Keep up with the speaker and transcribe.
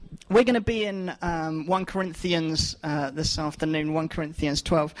We're going to be in 1 Corinthians this afternoon, 1 Corinthians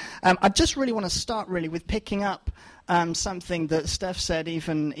 12. I just really want to start with picking up something that Steph said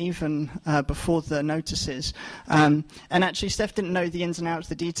even before the notices. And actually, Steph didn't know the ins and outs,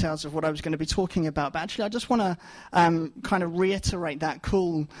 the details of what I was going to be talking about. But actually, I just want to kind of reiterate that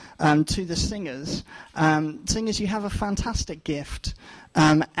call to the singers. Singers, you have a fantastic gift.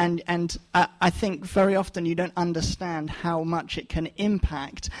 And I think very often you don't understand how much it can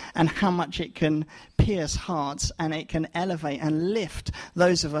impact and how much it can pierce hearts, and it can elevate and lift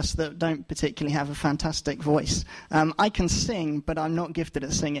those of us that don't particularly have a fantastic voice. I can sing, but I'm not gifted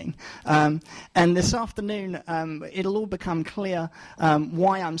at singing. And this afternoon, it'll all become clear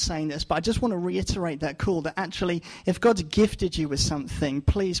why I'm saying this, but I just want to reiterate that call that actually, if God's gifted you with something,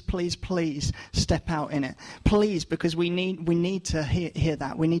 please, please, please step out in it. Please, because we need to hear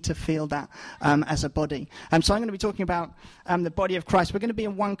that. We need to feel that as a body. So I'm going to be talking about the body of Christ. We're going to be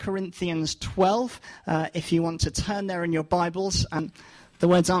in 1 Corinthians 12. If you want to turn there in your Bibles, the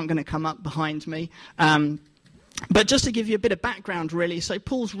words aren't going to come up behind me. But just to give you a bit of background, really, so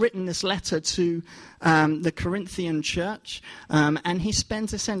Paul's written this letter to the Corinthian church, and he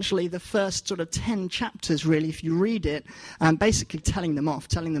spends essentially the first sort of 10 chapters, really, if you read it, basically telling them off,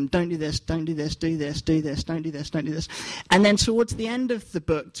 telling them, don't do this, don't do this, do this, do this, don't do this, don't do this. And then towards the end of the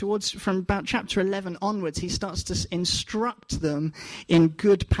book, from about chapter 11 onwards, he starts to instruct them in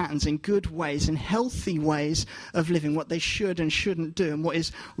good patterns, in good ways, in healthy ways of living, what they should and shouldn't do, and what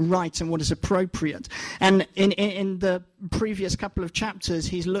is right and what is appropriate. And in the previous couple of chapters,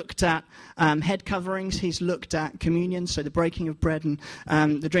 he's looked at head coverings, he's looked at communion, so the breaking of bread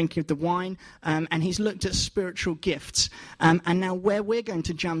and the drinking of the wine, and he's looked at spiritual gifts. And now where we're going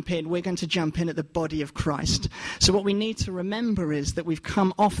to jump in at the body of Christ. So what we need to remember is that we've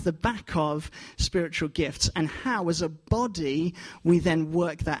come off the back of spiritual gifts, and how as a body we then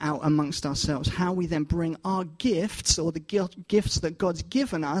work that out amongst ourselves, how we then bring our gifts, or the gifts that God's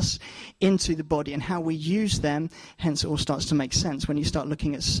given us, into the body, and how we use them. Hence, it all starts to make sense when you start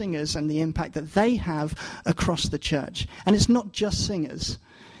looking at singers and the impact that they have across the church. And it's not just singers.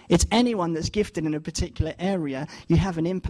 It's anyone that's gifted in a particular area. You have an impact